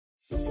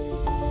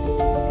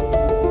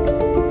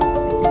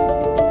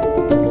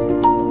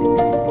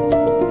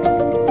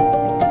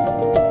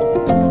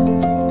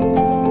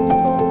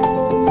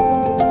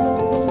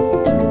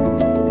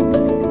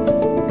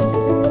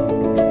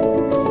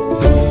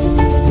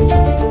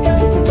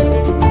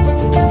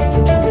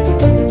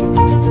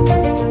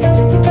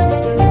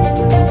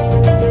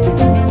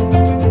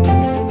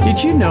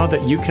know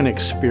that you can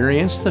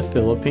experience the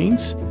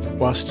Philippines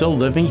while still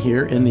living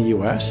here in the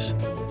U.S.?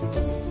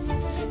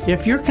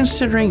 If you're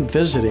considering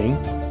visiting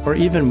or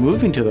even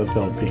moving to the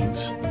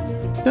Philippines,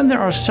 then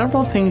there are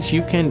several things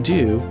you can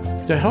do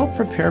to help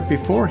prepare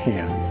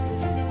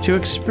beforehand to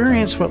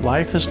experience what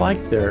life is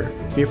like there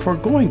before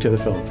going to the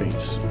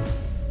Philippines.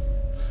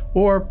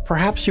 Or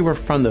perhaps you were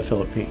from the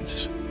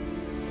Philippines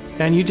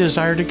and you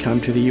desire to come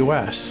to the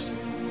U.S.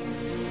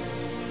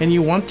 and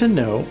you want to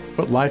know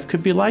what life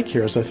could be like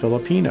here as a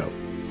Filipino.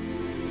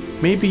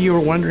 Maybe you were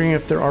wondering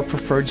if there are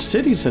preferred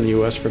cities in the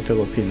U.S. for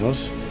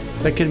Filipinos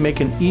that could make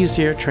an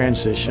easier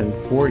transition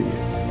for you.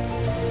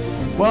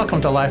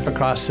 Welcome to Life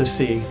Across the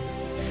Sea,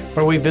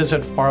 where we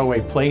visit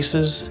faraway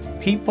places,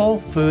 people,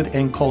 food,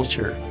 and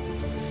culture,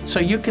 so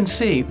you can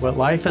see what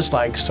life is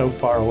like so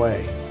far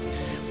away.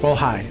 Well,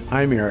 hi,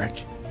 I'm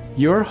Eric,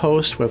 your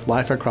host with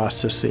Life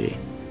Across the Sea,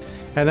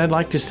 and I'd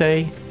like to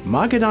say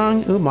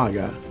Magandang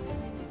Umaga,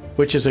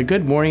 which is a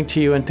good morning to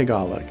you in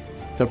Tagalog,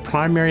 the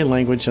primary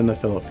language in the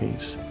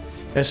Philippines,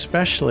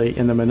 especially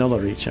in the Manila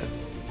region.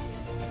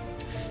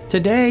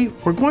 Today,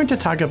 we're going to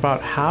talk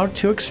about how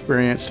to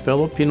experience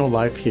Filipino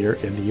life here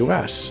in the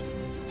U.S.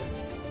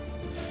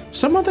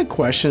 Some of the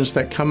questions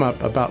that come up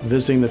about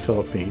visiting the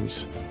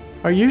Philippines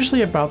are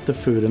usually about the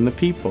food and the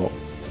people,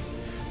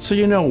 so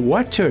you know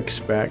what to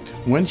expect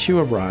once you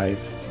arrive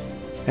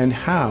and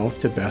how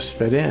to best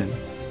fit in.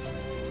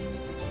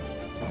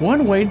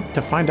 One way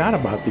to find out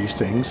about these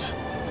things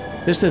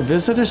is to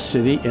visit a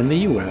city in the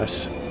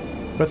U.S.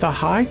 with a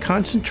high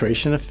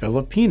concentration of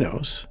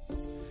Filipinos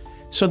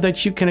so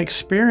that you can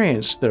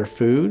experience their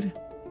food,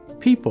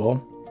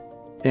 people,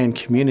 and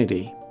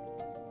community.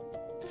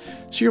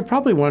 So you're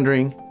probably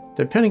wondering,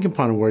 depending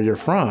upon where you're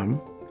from,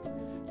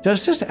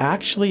 does this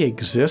actually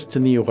exist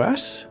in the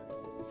U.S.?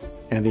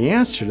 And the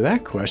answer to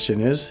that question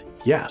is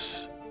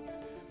yes.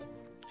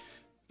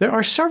 There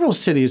are several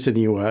cities in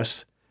the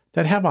U.S.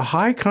 that have a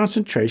high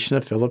concentration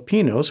of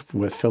Filipinos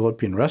with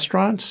Philippine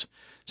restaurants,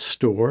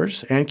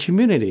 stores, and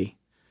community,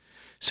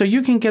 so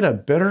you can get a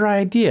better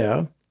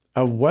idea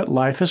of what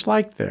life is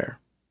like there.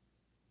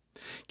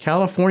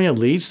 California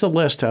leads the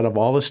list out of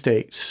all the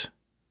states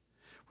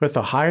with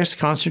the highest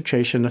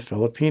concentration of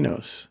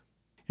Filipinos.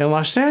 In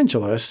Los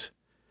Angeles,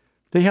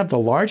 they have the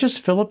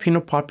largest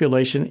Filipino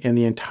population in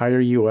the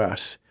entire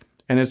U.S.,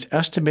 and it's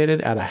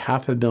estimated at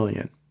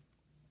 500,000.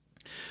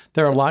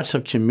 There are lots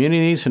of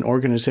communities and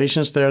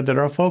organizations there that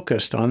are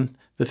focused on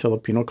the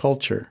Filipino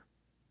culture.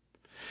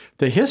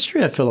 The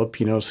history of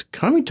Filipinos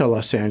coming to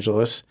Los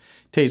Angeles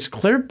dates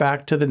clear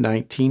back to the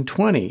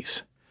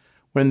 1920s,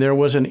 when there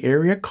was an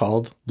area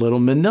called Little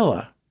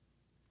Manila.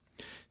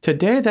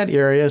 Today, that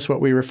area is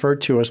what we refer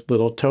to as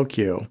Little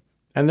Tokyo,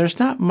 and there's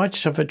not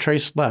much of a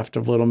trace left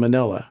of Little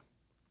Manila.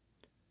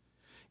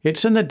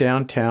 It's in the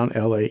downtown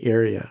LA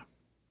area.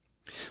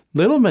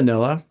 Little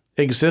Manila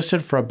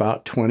existed for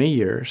about 20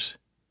 years.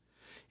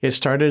 It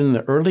started in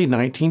the early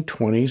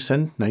 1920s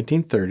and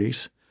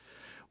 1930s,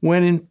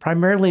 when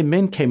primarily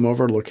men came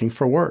over looking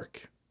for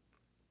work.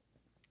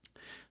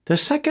 The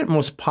second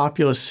most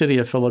populous city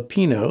of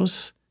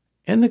Filipinos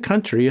in the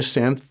country is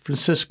San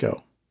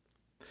Francisco,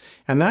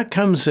 and that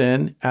comes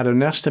in at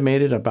an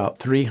estimated about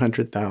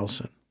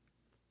 300,000.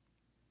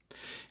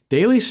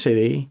 Daly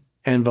City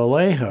and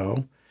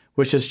Vallejo,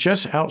 which is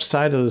just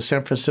outside of the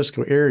San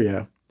Francisco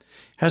area,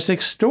 has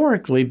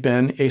historically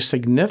been a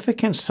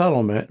significant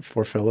settlement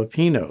for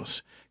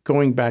Filipinos,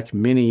 going back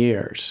many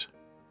years.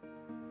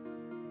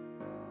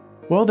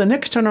 Well, the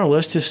next on our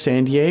list is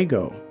San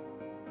Diego,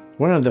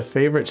 one of the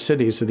favorite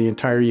cities of the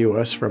entire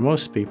U.S. for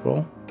most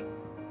people.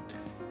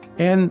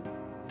 And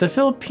the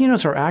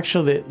Filipinos are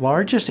actually the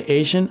largest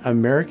Asian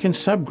American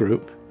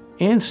subgroup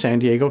in San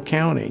Diego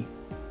County.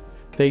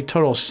 They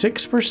total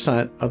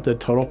 6% of the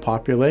total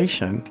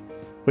population,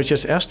 which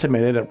is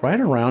estimated at right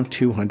around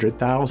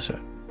 200,000.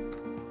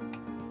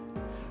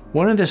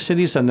 One of the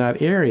cities in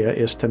that area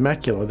is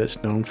Temecula,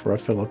 that's known for a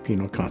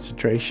Filipino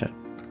concentration.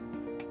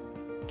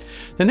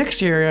 The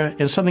next area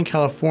in Southern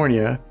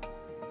California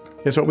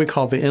is what we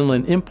call the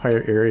Inland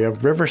Empire area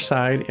of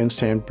Riverside and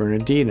San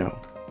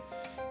Bernardino.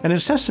 And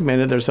it's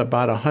estimated there's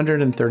about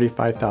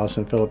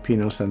 135,000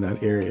 Filipinos in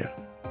that area.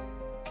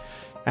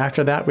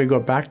 After that, we go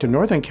back to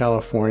Northern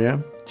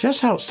California.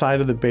 Just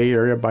outside of the Bay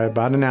Area by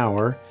about an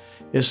hour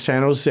is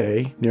San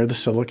Jose, near the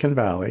Silicon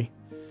Valley.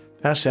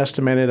 That's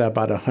estimated at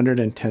about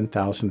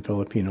 110,000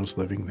 Filipinos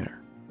living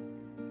there.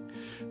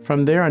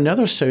 From there,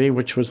 another city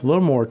which was a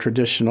little more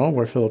traditional,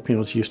 where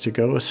Filipinos used to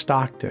go, is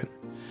Stockton.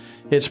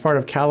 It's part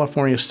of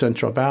California's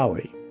Central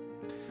Valley.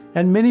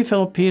 And many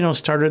Filipinos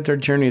started their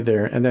journey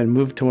there and then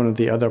moved to one of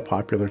the other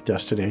popular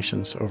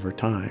destinations over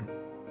time.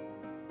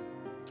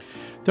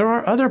 There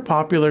are other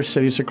popular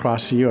cities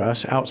across the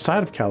U.S.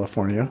 outside of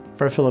California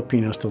for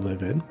Filipinos to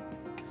live in.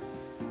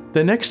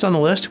 The next on the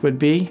list would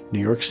be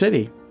New York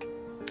City.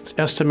 It's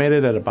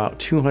estimated at about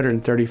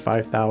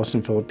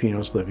 235,000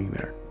 Filipinos living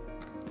there.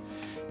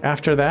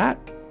 After that,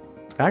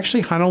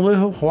 actually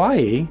Honolulu,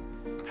 Hawaii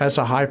has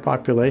a high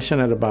population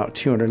at about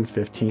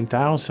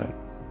 215,000.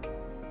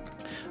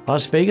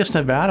 Las Vegas,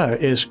 Nevada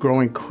is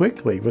growing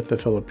quickly with the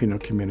Filipino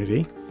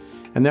community,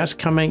 and that's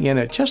coming in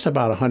at just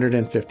about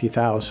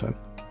 150,000.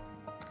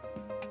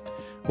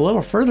 A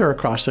little further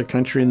across the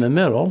country in the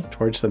middle,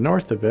 towards the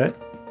north of it,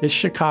 is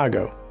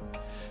Chicago.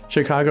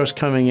 Chicago's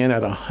coming in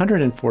at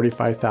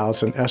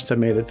 145,000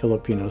 estimated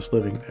Filipinos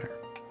living there.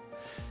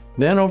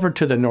 Then over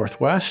to the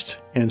northwest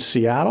in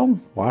Seattle,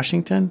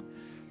 Washington,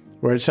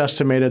 where it's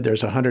estimated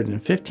there's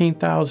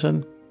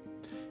 115,000.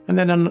 And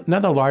then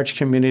another large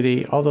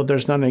community, although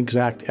there's not an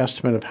exact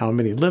estimate of how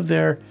many live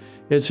there,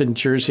 is in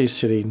Jersey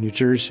City, New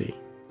Jersey.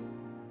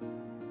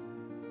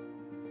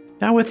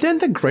 Now, within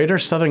the greater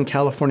Southern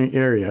California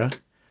area,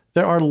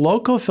 there are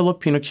local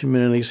Filipino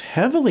communities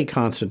heavily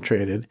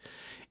concentrated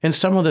in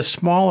some of the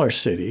smaller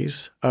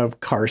cities of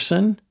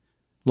Carson,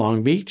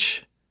 Long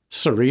Beach,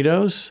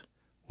 Cerritos,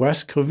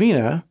 West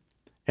Covina,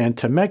 and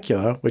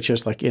Temecula, which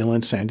is like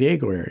inland San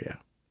Diego area.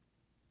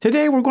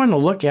 Today, we're going to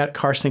look at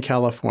Carson,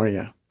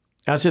 California,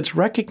 as it's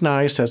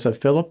recognized as a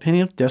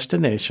Filipino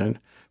destination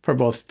for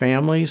both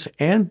families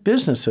and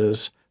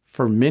businesses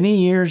for many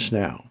years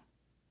now.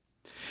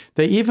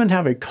 They even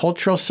have a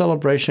cultural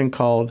celebration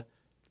called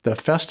the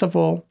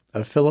Festival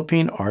of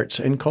Philippine Arts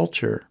and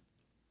Culture.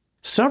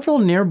 Several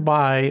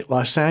nearby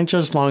Los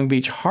Angeles Long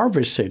Beach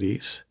harbor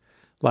cities,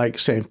 like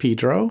San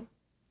Pedro,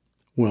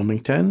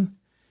 Wilmington,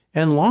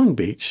 and Long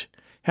Beach,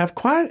 have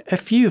quite a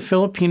few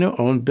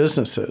Filipino-owned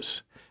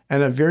businesses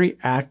and a very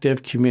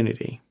active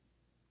community.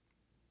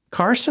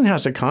 Carson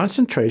has a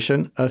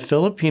concentration of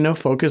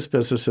Filipino-focused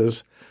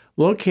businesses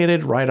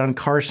located right on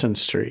Carson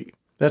Street.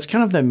 That's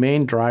kind of the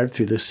main drive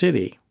through the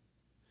city.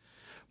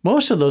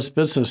 Most of those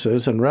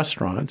businesses and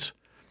restaurants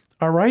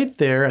are right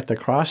there at the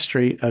cross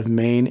street of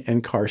Main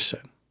and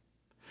Carson.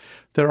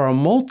 There are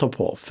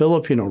multiple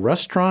Filipino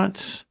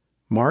restaurants,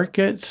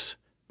 markets,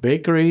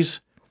 bakeries,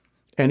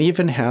 and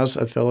even has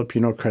a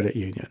Filipino credit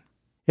union.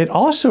 It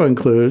also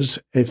includes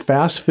a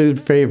fast food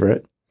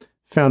favorite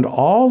found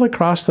all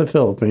across the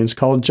Philippines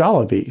called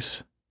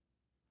Jollibee's.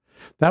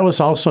 That was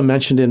also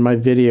mentioned in my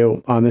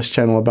video on this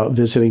channel about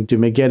visiting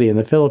Dumaguete in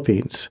the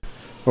Philippines,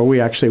 where we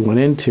actually went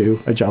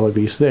into a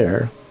Jollibee's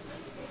there.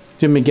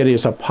 Dumaguete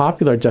is a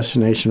popular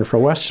destination for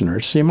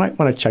Westerners, so you might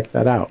want to check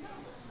that out.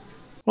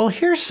 Well,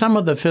 here's some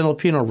of the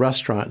Filipino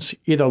restaurants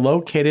either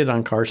located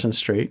on Carson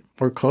Street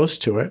or close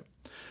to it,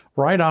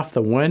 right off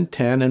the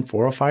 110 and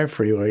 405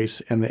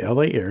 freeways in the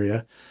LA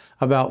area,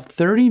 about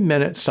 30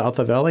 minutes south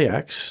of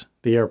LAX,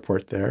 the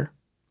airport there.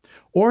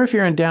 Or if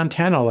you're in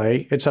downtown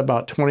LA, it's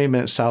about 20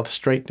 minutes south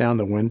straight down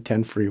the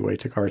 110 freeway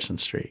to Carson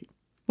Street.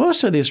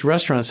 Most of these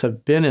restaurants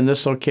have been in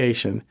this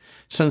location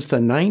since the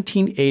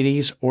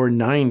 1980s or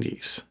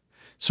 90s,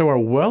 so are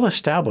well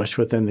established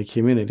within the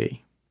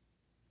community.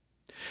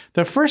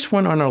 The first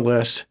one on our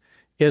list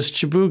is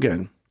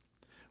Chibugan,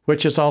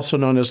 which is also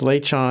known as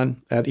Lechon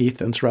at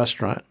Ethan's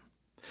Restaurant.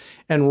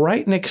 And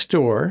right next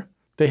door,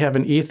 they have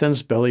an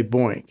Ethan's Belly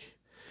Boink.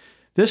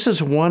 This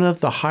is one of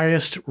the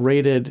highest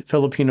rated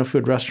Filipino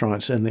food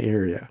restaurants in the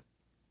area.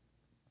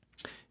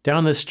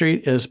 Down the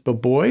street is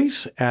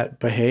Baboy's at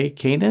Bahay,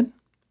 Canaan,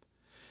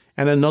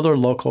 and another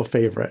local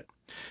favorite.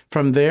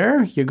 From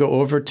there, you go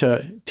over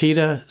to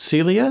Tita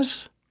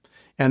Celia's,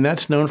 and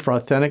that's known for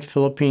authentic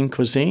Philippine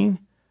cuisine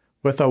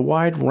with a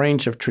wide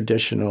range of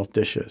traditional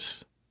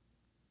dishes.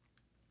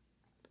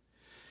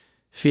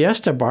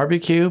 Fiesta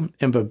Barbecue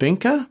in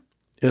Babinca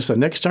is the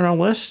next on our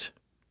list.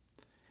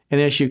 And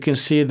as you can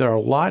see, there are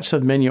lots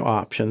of menu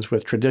options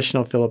with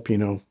traditional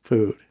Filipino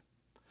food.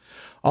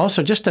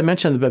 Also, just to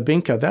mention the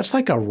Babinca, that's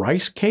like a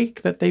rice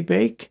cake that they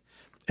bake,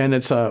 and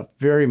it's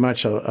very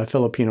much a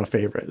Filipino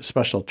favorite, a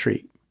special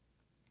treat.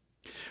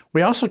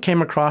 We also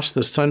came across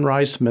the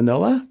Sunrise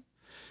Manila,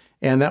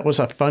 and that was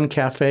a fun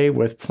cafe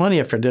with plenty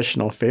of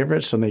traditional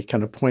favorites, and they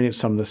kind of pointed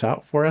some of this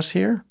out for us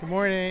here. Good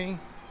morning.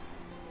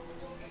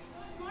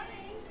 Good morning.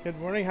 Good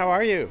morning. How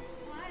are you?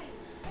 Hi.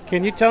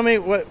 Can you tell me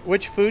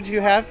which foods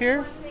you have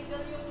here?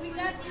 We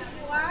got this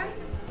one,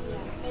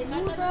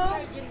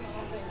 menudo,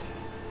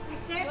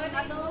 pusek,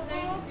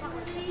 adobo,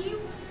 paksiw,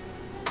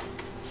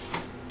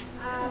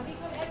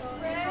 Bicol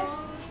Express,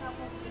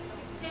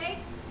 steak,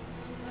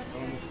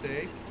 On the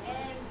steak.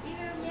 and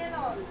bitter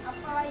melon,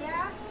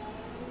 apaya,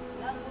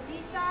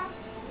 langurisa,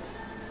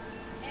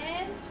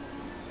 and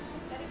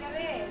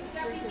kare-kare. We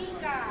got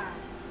bibingka,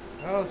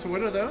 Oh, so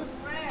what are those?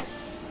 fresh,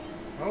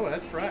 Oh,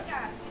 that's fresh.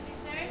 pitas, with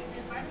dessert,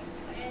 and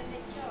barbecue, and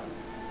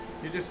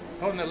lechon. You just,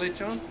 and the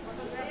lechon?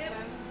 Yep.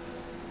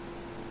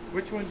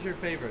 Which one's your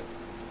favorite?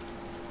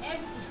 And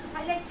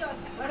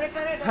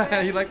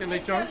lechon. You like the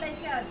lechon?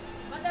 Lechon.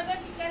 But the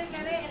best is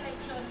kare-kare and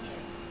lechon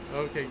here.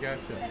 Okay,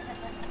 gotcha.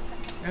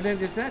 And then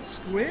is that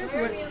squid?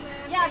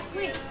 Yeah,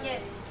 squid,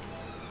 yes.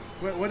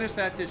 What is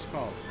that dish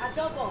called?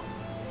 Adobo.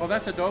 Oh,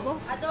 that's adobo?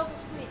 Adobo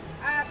squid.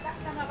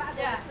 Tama ba?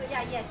 Adobo squid.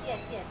 Yeah, yes.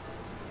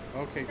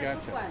 Okay, It's a good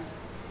gotcha. one.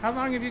 How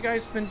long have you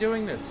guys been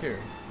doing this here?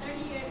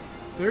 30 years.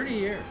 30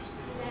 years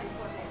Then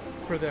for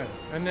them. for them.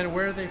 And then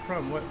where are they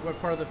from? What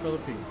part of the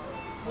Philippines?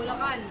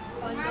 Bulacan,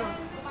 Tondo.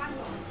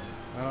 Kumando.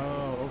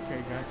 Oh,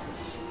 okay,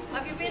 gotcha.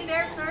 Have you been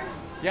there, sir?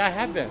 Yeah, I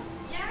have been.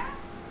 Yeah?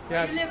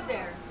 Yeah, You live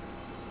there?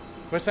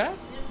 What's that?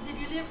 Did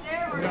you live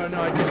there? Or? No,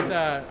 no. I just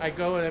I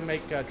go and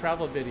make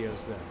travel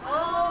videos there.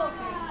 Oh,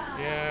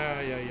 okay.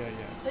 Yeah.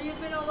 So you've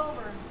been all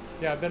over?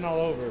 Yeah, I've been all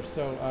over.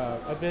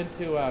 So I've been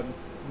to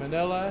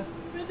Manila,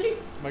 Really?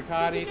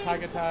 Makati,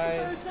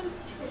 Tagaytay,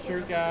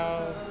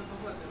 Siargao,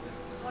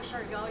 Oh,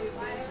 Siargao, you've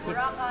been.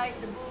 Boracay,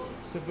 Cebu.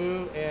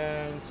 Cebu,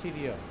 and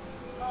CDO.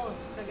 Oh,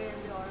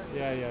 Cagayan de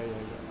Oro. Yeah.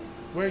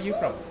 Where are you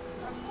from?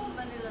 From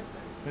Manila, sir.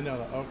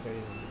 Manila.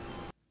 Okay.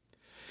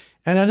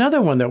 And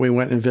another one that we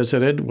went and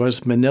visited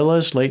was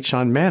Manila's Lake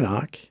Sean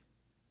Mannock.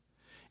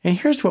 And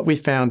here's what we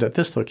found at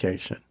this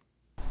location.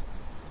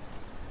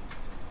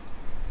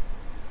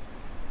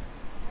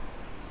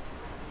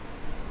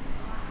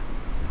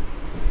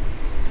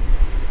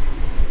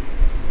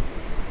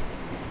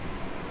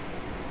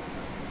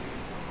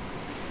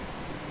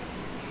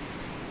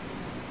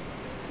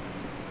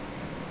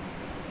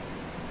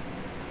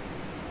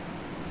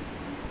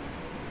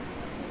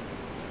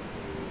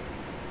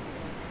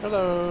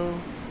 Hello.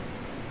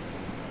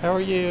 How are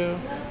you?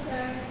 Hello,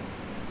 sir.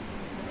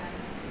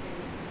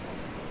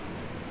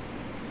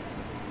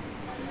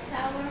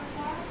 Sour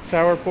pork,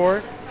 Sour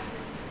pork?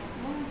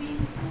 mung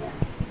beans,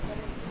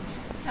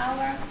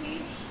 sour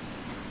fish,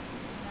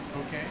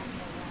 Okay.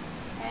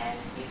 and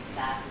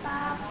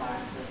pistata,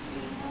 pork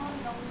tocino,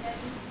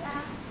 longganisa,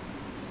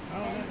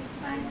 Oh, and nice. this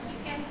one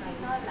chicken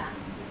tinola,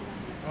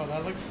 Oh,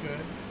 that looks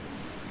good.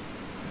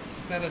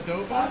 Is that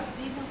adobo? pork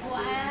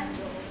dinuguan,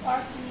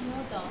 pork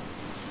menudo,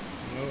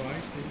 Oh, I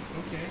see.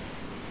 Okay.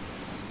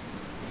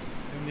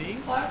 And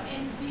these? pork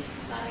and beef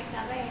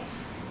kare-kare.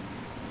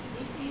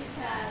 This is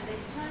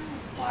lechon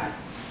pork.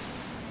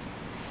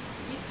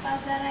 Beef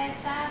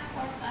caldereta,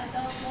 pork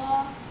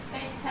adobo,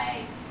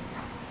 pechay,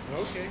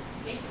 Okay.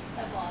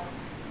 vegetable,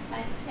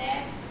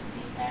 pancit,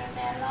 bitter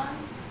melon,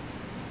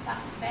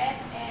 pakbet,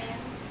 and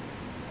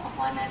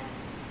coconut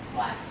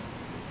squash.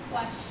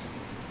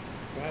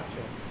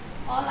 Gotcha.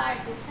 All are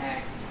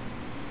dessert.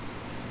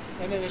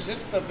 And then is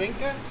this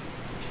babinka?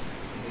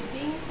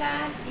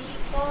 Bibingka,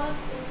 tiko,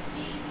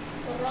 tuki,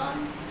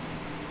 turon,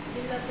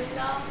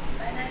 bilo-bilo,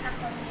 banana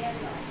con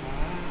hielo,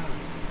 Ah.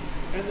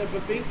 And the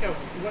babinka,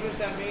 what is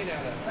that made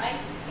out of? rice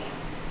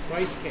cake.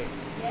 Rice cake.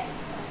 Yes,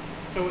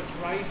 So it's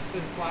rice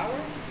and flour?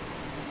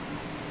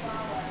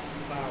 flour.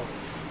 Flour.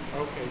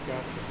 Okay,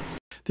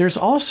 gotcha. There's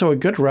also a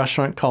good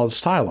restaurant called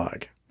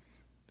Silog.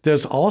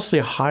 There's also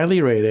a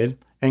highly rated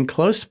and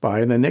close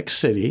by in the next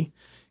city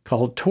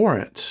called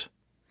Torrance.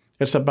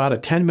 It's about a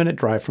 10-minute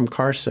drive from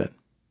Carson.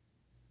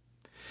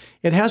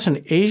 It has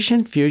an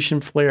Asian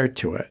fusion flair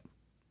to it.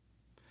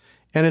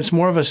 And it's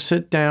more of a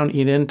sit-down,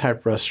 eat-in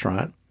type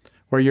restaurant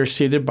where you're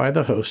seated by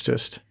the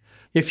hostess.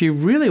 If you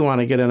really want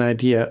to get an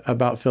idea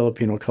about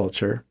Filipino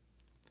culture,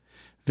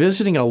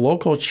 visiting a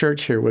local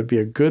church here would be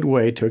a good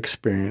way to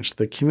experience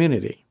the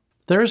community.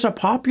 There is a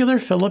popular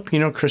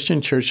Filipino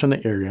Christian church in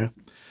the area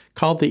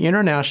called the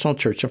International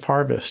Church of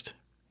Harvest.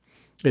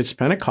 It's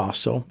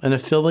Pentecostal and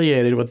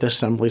affiliated with the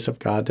Assemblies of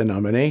God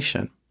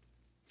denomination.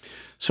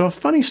 So a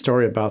funny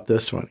story about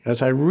this one,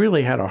 as I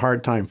really had a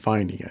hard time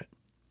finding it.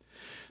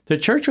 The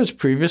church was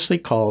previously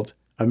called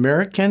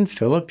American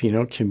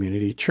Filipino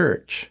Community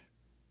Church.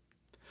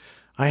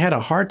 I had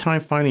a hard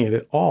time finding it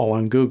at all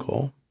on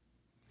Google.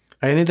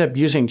 I ended up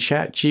using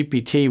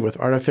ChatGPT with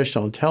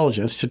artificial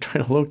intelligence to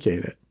try to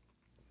locate it.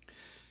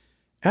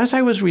 As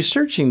I was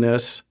researching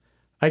this,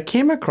 I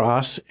came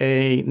across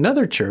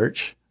another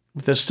church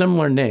with a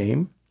similar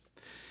name.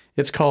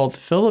 It's called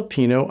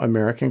Filipino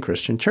American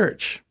Christian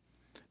Church.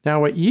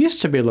 Now, it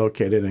used to be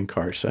located in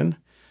Carson,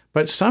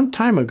 but some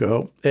time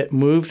ago, it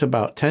moved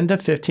about 10 to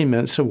 15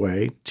 minutes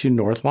away to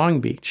North Long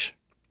Beach.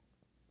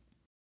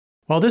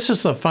 Well, this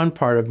is the fun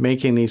part of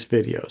making these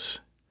videos,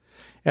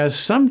 as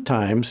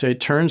sometimes it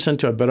turns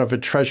into a bit of a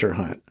treasure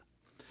hunt,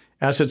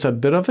 as it's a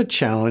bit of a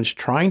challenge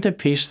trying to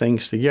piece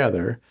things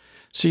together,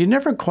 so you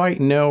never quite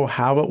know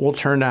how it will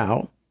turn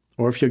out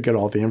or if you'll get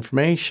all the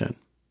information.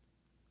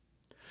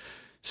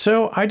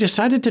 So I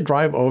decided to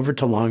drive over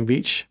to Long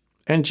Beach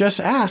and just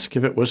ask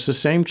if it was the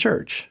same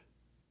church.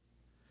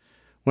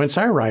 Once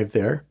I arrived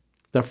there,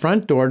 the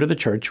front door to the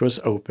church was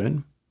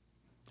open.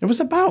 It was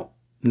about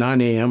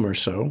 9 a.m. or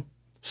so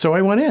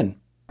I went in.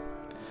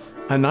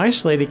 A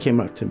nice lady came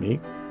up to me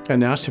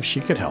and asked if she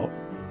could help,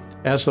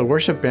 as the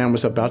worship band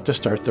was about to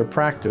start their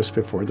practice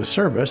before the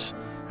service,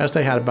 as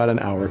they had about an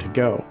hour to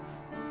go.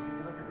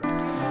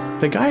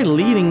 The guy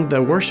leading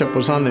the worship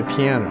was on the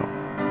piano,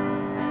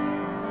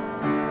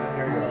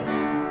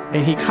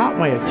 and he caught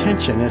my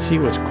attention as he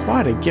was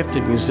quite a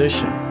gifted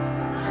musician.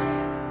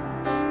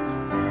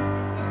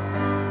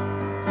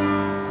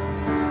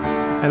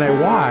 And I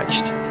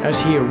watched as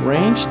he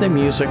arranged the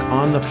music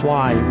on the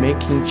fly,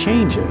 making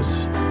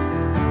changes.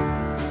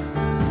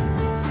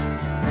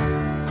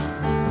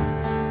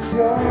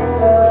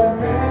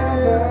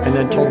 And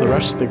then told the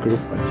rest of the group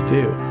what to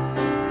do.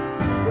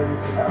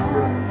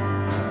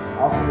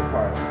 Also this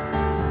part.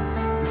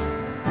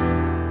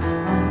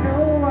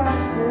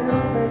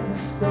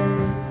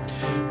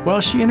 Well,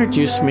 she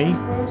introduced me,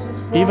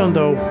 even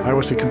though I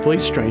was a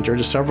complete stranger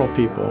to several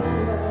people,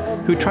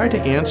 who tried to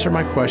answer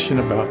my question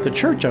about the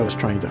church I was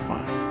trying to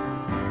find.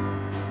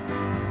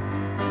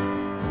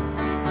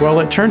 Well,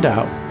 it turned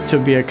out to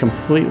be a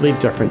completely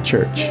different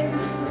church.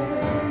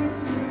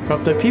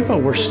 But the people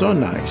were so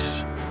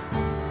nice.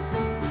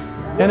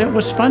 And it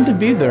was fun to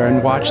be there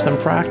and watch them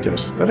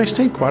practice that I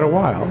stayed quite a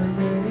while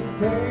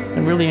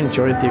and really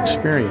enjoyed the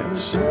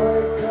experience.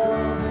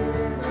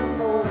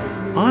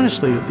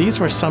 Honestly, these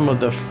were some of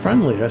the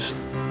friendliest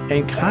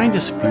and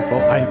kindest people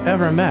I've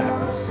ever met.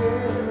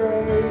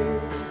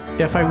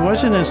 If I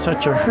wasn't in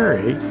such a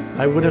hurry,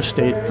 I would have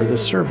stayed for the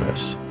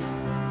service,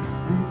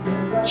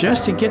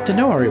 just to get to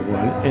know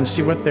everyone and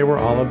see what they were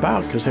all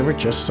about, because they were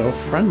just so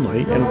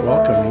friendly and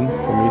welcoming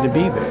for me to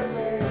be there.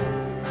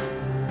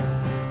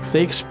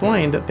 They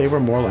explained that they were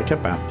more like a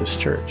Baptist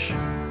church.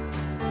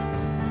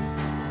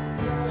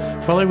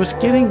 Well, it was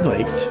getting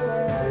late,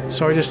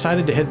 so I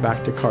decided to head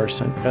back to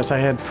Carson, as I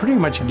had pretty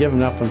much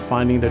given up on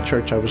finding the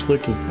church I was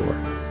looking for.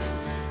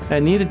 I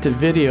needed to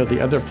video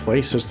the other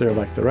places there,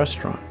 like the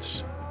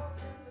restaurants.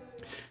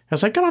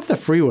 As I got off the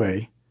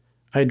freeway,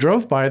 I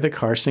drove by the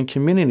Carson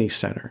Community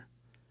Center,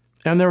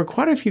 and there were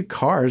quite a few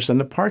cars in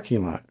the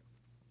parking lot.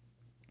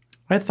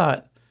 I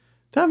thought,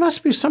 that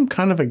must be some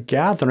kind of a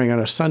gathering on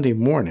a Sunday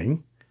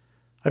morning.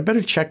 I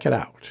better check it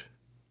out.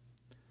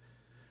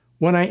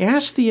 When I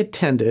asked the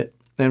attendant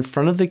in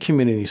front of the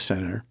community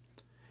center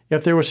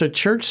if there was a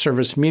church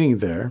service meeting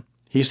there,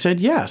 he said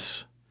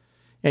yes,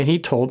 and he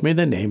told me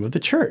the name of the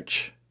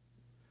church.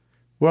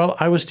 Well,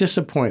 I was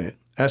disappointed,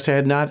 as I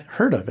had not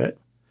heard of it,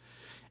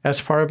 as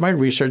part of my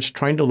research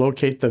trying to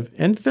locate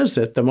and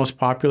visit the most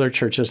popular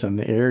churches in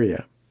the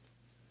area.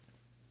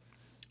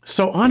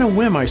 So on a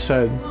whim, I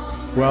said,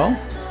 well,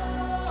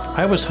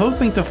 I was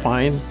hoping to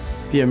find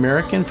the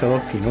American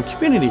Filipino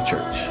Community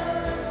Church,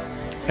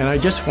 and I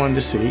just wanted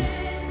to see,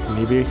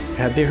 maybe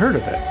had they heard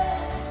of it.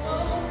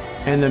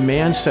 And the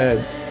man said,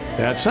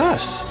 that's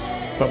us,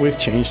 but we've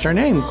changed our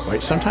name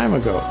quite some time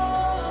ago.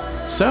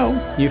 So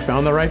you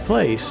found the right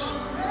place,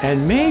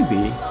 and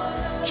maybe,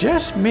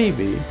 just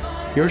maybe,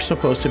 you're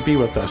supposed to be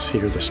with us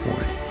here this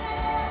morning.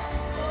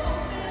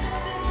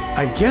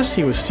 I guess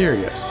he was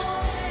serious,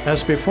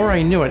 as before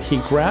I knew it, he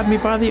grabbed me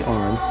by the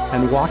arm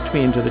and walked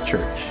me into the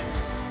church,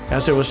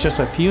 as it was just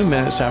a few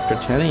minutes after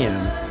 10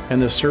 a.m. and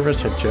the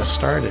service had just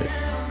started.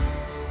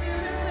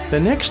 The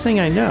next thing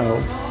I know,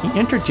 he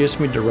introduced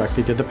me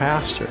directly to the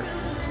pastor.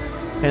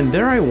 And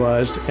there I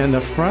was in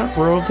the front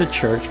row of the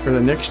church for the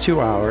next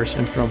 2 hours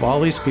in front of all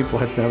these people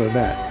I'd never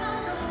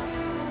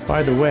met.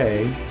 By the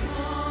way,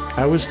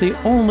 I was the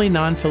only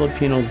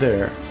non-Filipino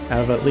there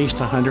out of at least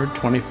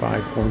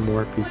 125 or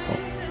more people.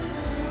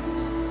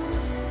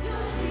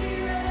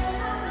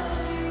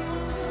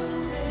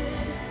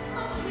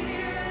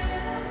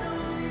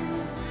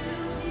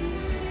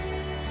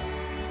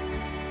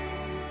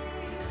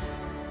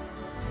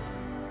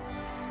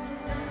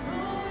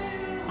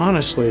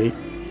 Honestly,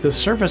 the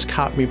service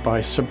caught me by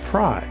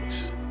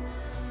surprise,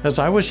 as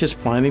I was just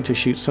planning to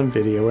shoot some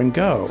video and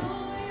go,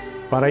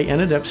 but I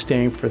ended up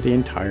staying for the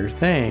entire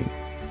thing.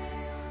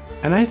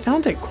 And I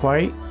found it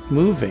quite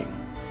moving.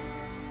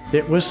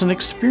 It was an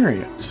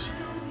experience.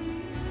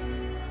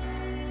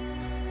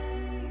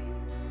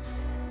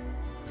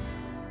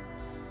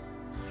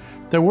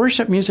 The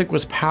worship music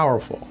was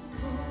powerful.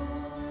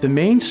 The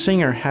main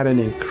singer had an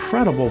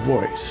incredible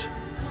voice.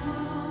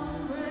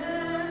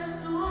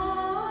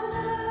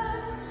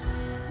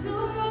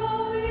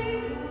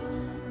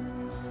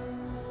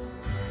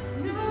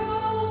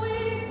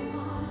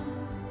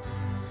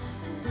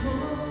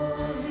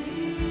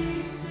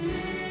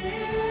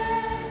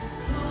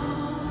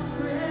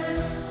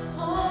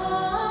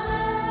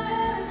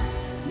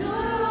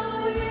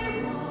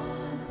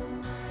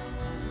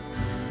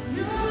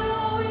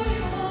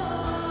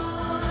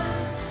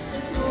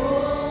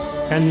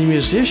 And the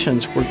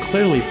musicians were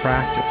clearly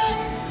practiced.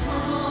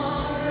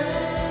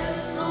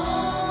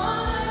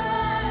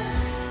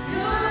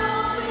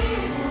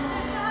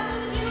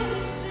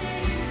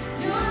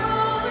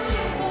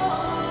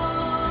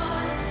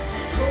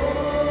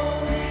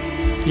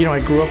 You know, I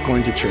grew up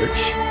going to church,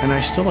 and I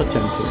still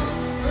attend to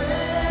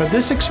it. But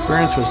this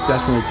experience was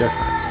definitely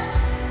different.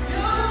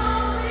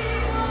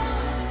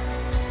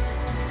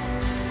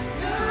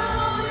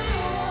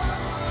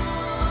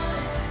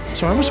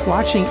 So I was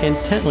watching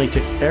intently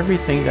to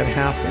everything that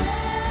happened.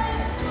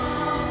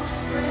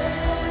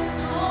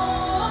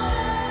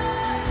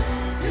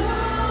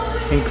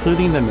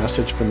 Including the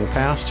message from the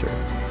pastor.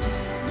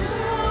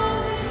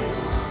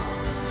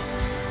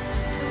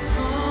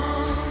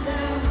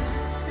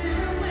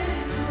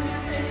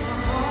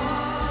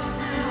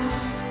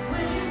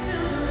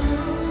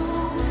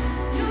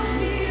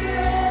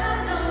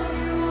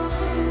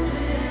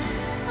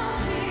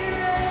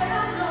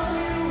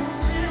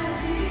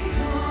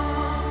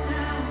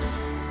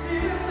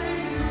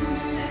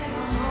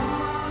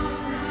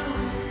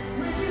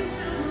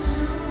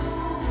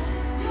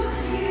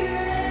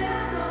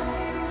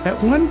 At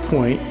one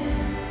point,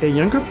 a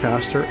younger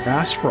pastor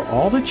asked for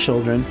all the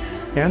children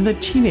and the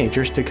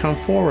teenagers to come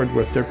forward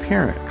with their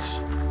parents.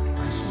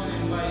 I just want to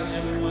invite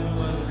everyone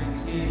who has their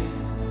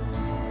kids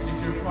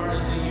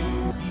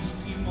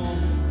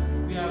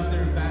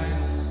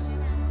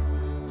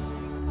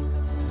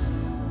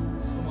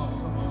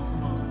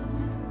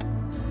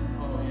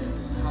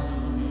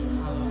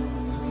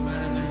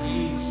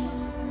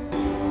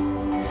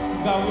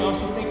God, we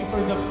also thank you for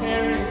the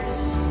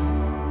parents,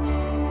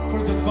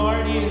 for the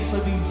guardians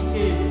of these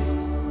kids,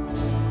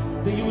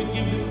 that you would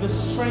give them the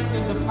strength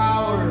and the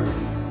power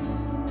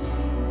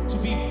to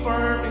be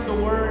firm in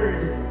the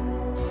word.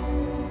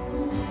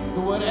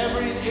 That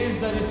whatever it is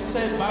that is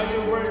said by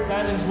your word,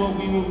 that is what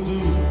we will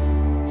do.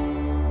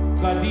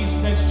 God,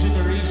 these next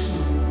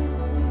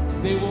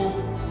generation, they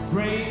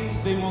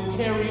will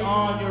carry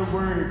on your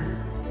word.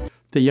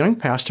 The young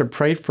pastor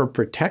prayed for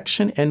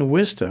protection and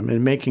wisdom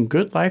in making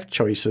good life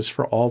choices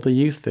for all the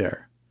youth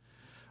there.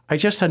 I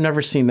just had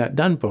never seen that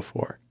done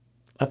before.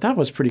 I thought it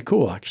was pretty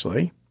cool,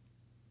 actually.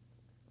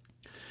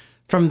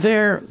 From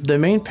there, the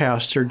main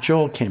pastor,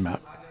 Joel, came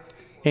up,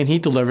 and he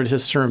delivered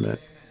his sermon.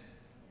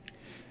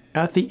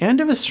 At the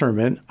end of his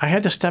sermon, I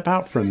had to step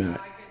out for a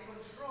minute.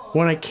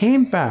 When I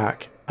came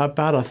back,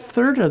 about a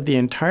third of the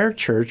entire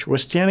church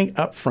was standing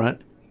up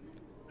front.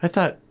 I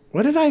thought,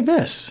 what did I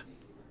miss?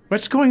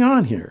 What's going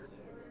on here?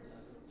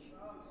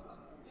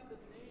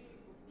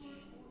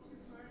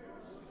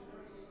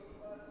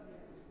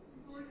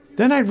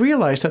 Then I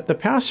realized that the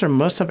pastor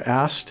must have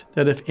asked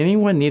that if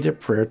anyone needed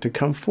prayer to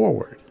come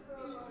forward.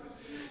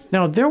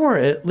 Now, there were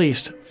at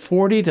least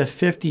 40 to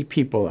 50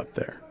 people up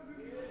there,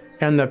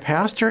 and the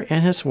pastor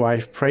and his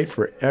wife prayed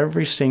for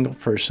every single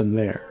person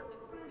there.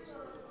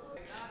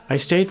 I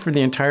stayed for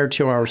the entire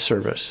 2-hour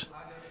service,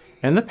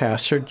 and the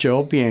pastor,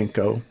 Joel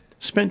Bianco,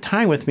 spent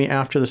time with me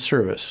after the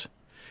service,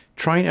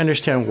 trying to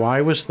understand why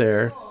I was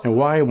there and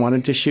why I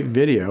wanted to shoot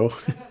video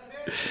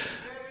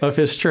of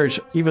his church,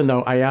 even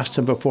though I asked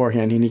him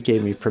beforehand and he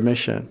gave me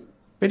permission.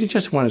 But he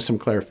just wanted some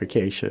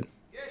clarification.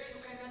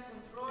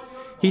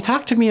 He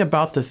talked to me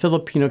about the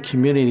Filipino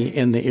community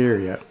in the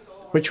area,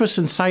 which was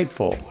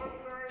insightful.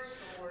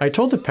 I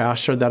told the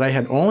pastor that I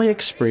had only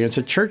experienced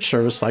a church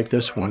service like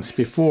this once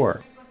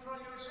before.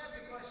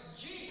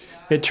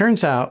 It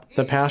turns out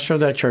the pastor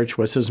of that church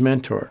was his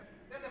mentor.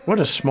 What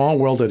a small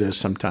world it is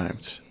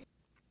sometimes.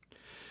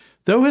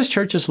 Though his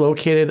church is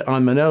located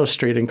on Manila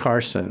Street in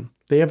Carson,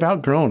 they have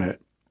outgrown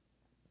it.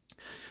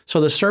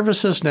 So the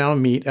services now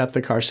meet at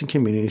the Carson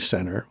Community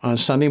Center on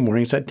Sunday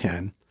mornings at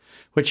 10,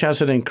 which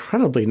has an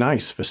incredibly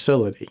nice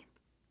facility.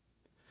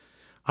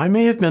 I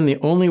may have been the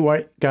only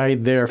white guy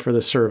there for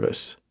the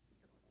service,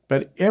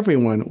 but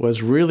everyone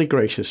was really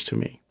gracious to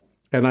me,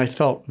 and I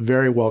felt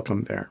very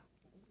welcome there.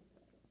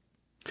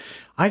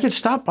 I could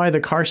stop by the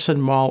Carson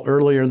Mall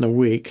earlier in the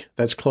week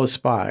that's close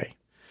by,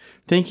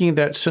 thinking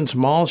that since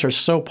malls are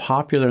so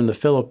popular in the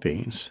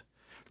Philippines,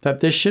 that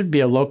this should be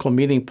a local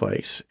meeting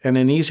place and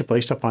an easy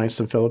place to find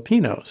some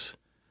Filipinos.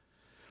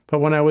 But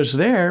when I was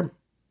there,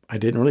 I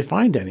didn't really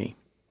find any.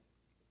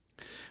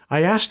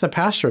 I asked the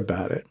pastor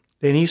about it,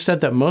 and he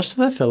said that most of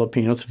the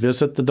Filipinos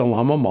visit the Del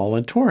Amo Mall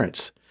in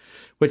Torrance,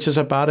 which is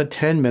about a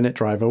 10-minute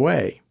drive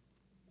away.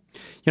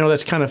 You know,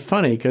 that's kind of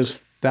funny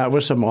because that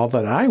was a mall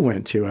that I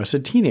went to as a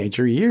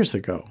teenager years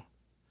ago.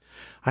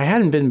 I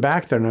hadn't been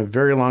back there in a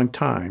very long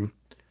time,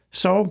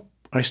 so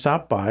I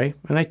stopped by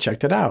and I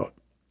checked it out.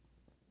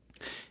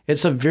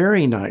 It's a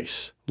very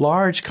nice,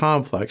 large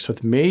complex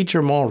with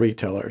major mall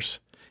retailers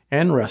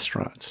and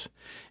restaurants,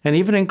 and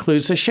even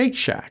includes a Shake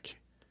Shack,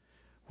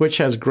 which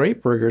has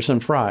great burgers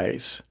and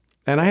fries,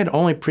 and I had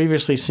only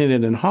previously seen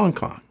it in Hong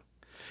Kong,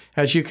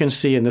 as you can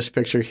see in this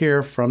picture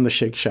here from the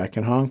Shake Shack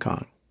in Hong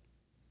Kong.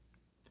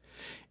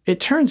 It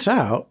turns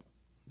out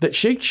that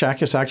Shake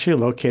Shack is actually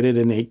located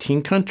in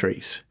 18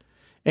 countries,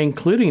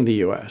 including the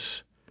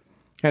U.S.,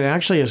 and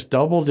actually has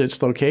doubled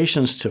its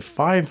locations to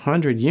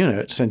 500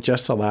 units in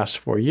just the last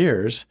 4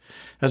 years,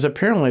 as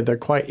apparently they're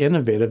quite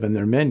innovative in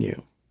their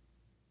menu.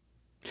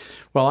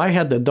 Well, I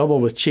had the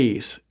double with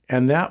cheese,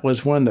 and that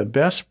was one of the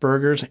best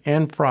burgers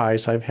and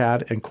fries I've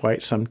had in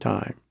quite some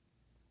time.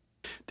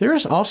 There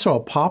is also a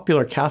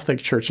popular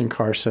Catholic church in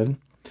Carson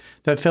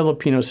that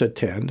Filipinos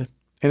attend,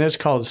 and it's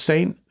called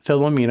St.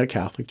 Filomena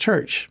Catholic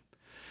Church.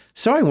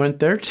 So I went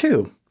there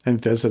too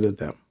and visited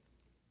them.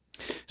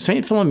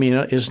 St.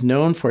 Filomena is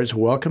known for its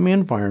welcoming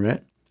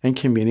environment and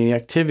community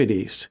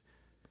activities.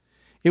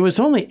 It was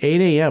only 8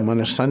 a.m. on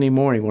a Sunday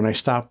morning when I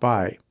stopped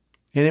by,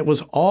 and it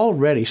was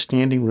already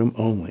standing room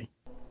only.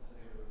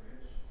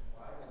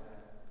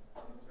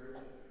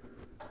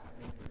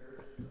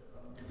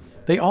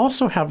 They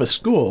also have a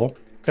school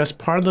as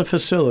part of the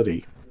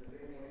facility,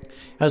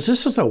 as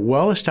this is a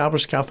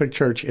well-established Catholic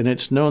church and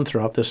it's known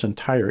throughout this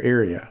entire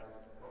area.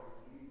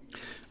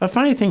 A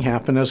funny thing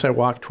happened as I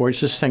walked towards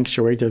the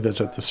sanctuary to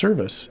visit the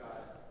service.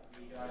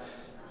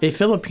 A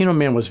Filipino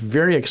man was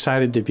very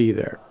excited to be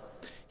there.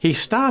 He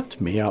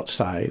stopped me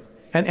outside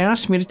and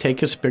asked me to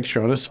take his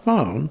picture on his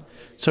phone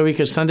so he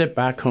could send it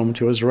back home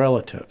to his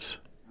relatives.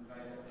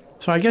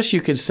 So I guess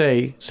you could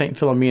say St.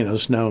 Filomena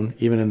is known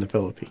even in the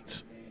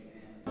Philippines.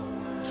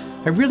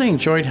 I really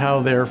enjoyed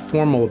how they're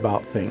formal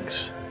about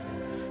things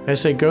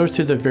as they go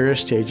through the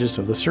various stages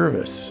of the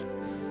service.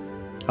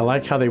 I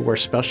like how they wear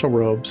special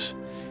robes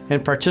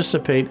and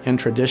participate in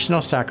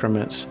traditional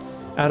sacraments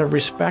out of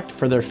respect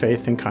for their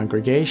faith and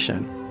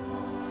congregation.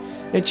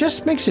 It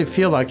just makes you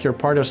feel like you're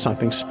part of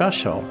something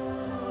special,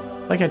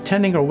 like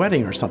attending a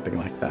wedding or something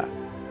like that.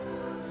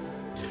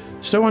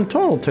 So in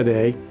total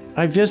today,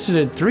 I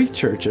visited 3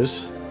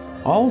 churches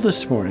all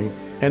this morning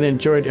and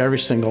enjoyed every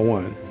single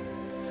one.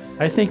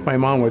 I think my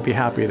mom would be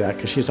happy with that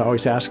because she's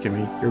always asking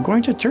me, "You're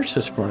going to church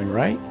this morning,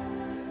 right?"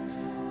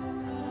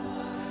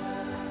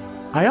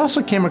 I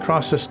also came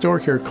across a store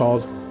here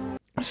called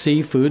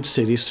Seafood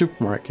City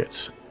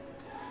Supermarkets.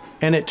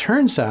 And it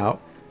turns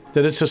out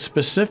that it's a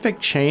specific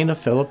chain of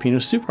Filipino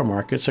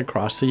supermarkets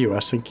across the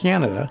US and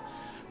Canada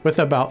with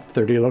about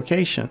 30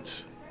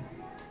 locations.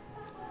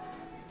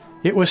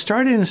 It was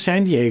started in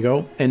San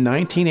Diego in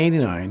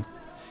 1989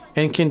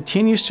 and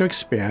continues to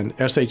expand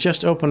as they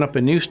just opened up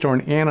a new store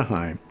in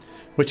Anaheim,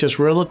 which is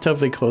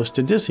relatively close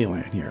to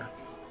Disneyland here.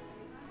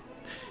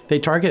 They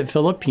target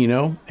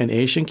Filipino and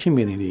Asian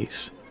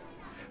communities.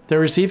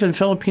 There is even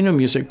Filipino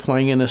music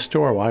playing in the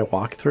store while I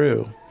walk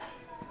through.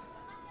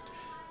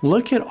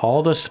 Look at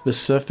all the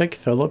specific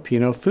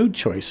Filipino food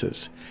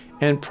choices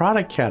and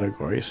product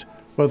categories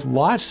with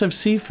lots of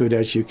seafood,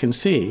 as you can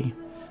see,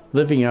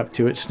 living up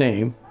to its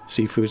name,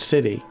 Seafood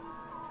City.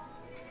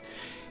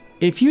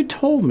 If you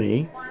told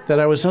me that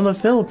I was in the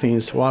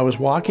Philippines while I was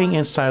walking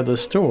inside the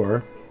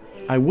store,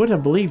 I wouldn't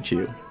have believed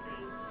you,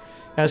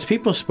 as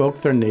people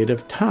spoke their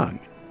native tongue.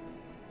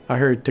 I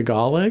heard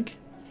Tagalog,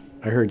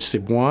 I heard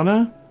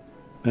Cebuana,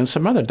 and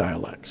some other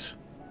dialects.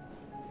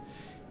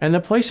 And the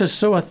place is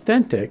so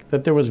authentic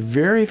that there was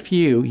very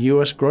few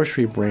U.S.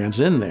 grocery brands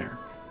in there.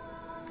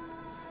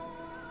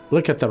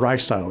 Look at the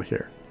rice aisle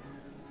here.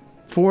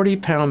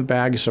 40-pound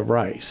bags of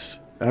rice.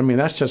 I mean,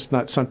 that's just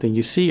not something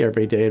you see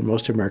every day in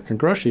most American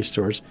grocery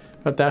stores,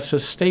 but that's a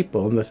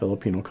staple in the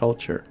Filipino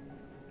culture.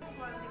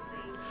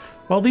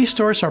 While these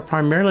stores are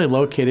primarily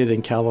located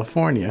in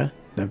California,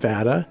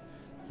 Nevada,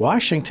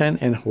 Washington,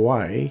 and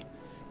Hawaii,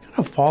 kind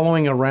of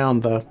following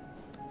around the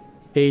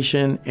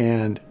Asian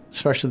and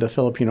especially the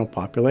Filipino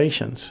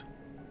populations.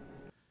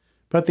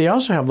 But they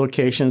also have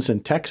locations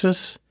in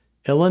Texas,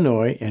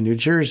 Illinois, and New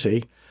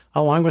Jersey,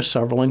 along with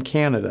several in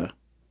Canada.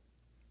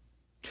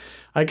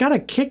 I got a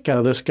kick out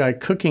of this guy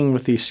cooking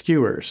with these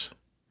skewers.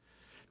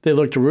 They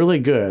looked really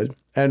good,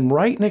 and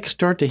right next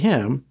door to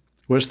him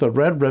was the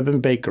Red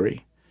Ribbon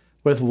Bakery,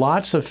 with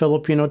lots of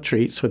Filipino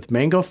treats with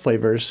mango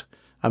flavors,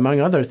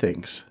 among other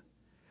things.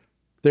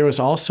 There was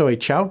also a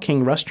Chow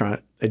King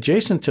restaurant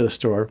adjacent to the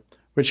store,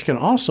 which can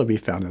also be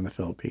found in the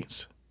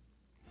Philippines.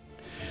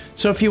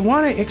 So if you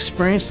want to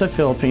experience the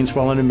Philippines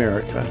while in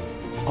America,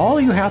 all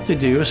you have to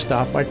do is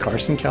stop by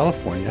Carson,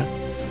 California,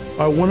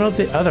 or one of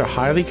the other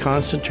highly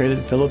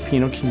concentrated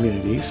Filipino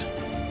communities,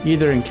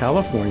 either in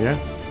California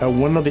or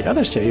one of the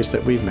other cities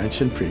that we've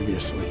mentioned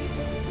previously.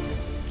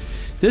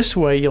 This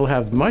way you'll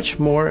have much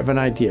more of an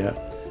idea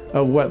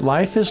of what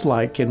life is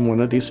like in one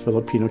of these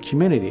Filipino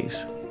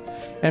communities,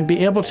 and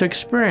be able to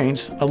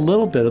experience a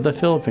little bit of the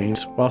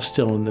Philippines while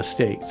still in the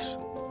States.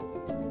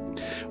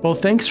 Well,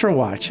 thanks for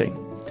watching,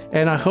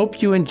 and I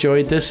hope you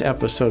enjoyed this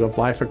episode of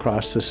Life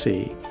Across the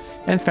Sea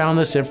and found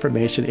this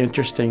information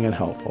interesting and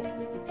helpful.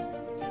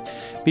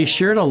 Be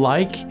sure to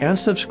like and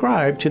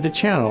subscribe to the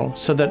channel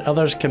so that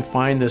others can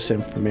find this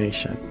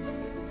information.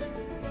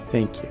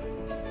 Thank you.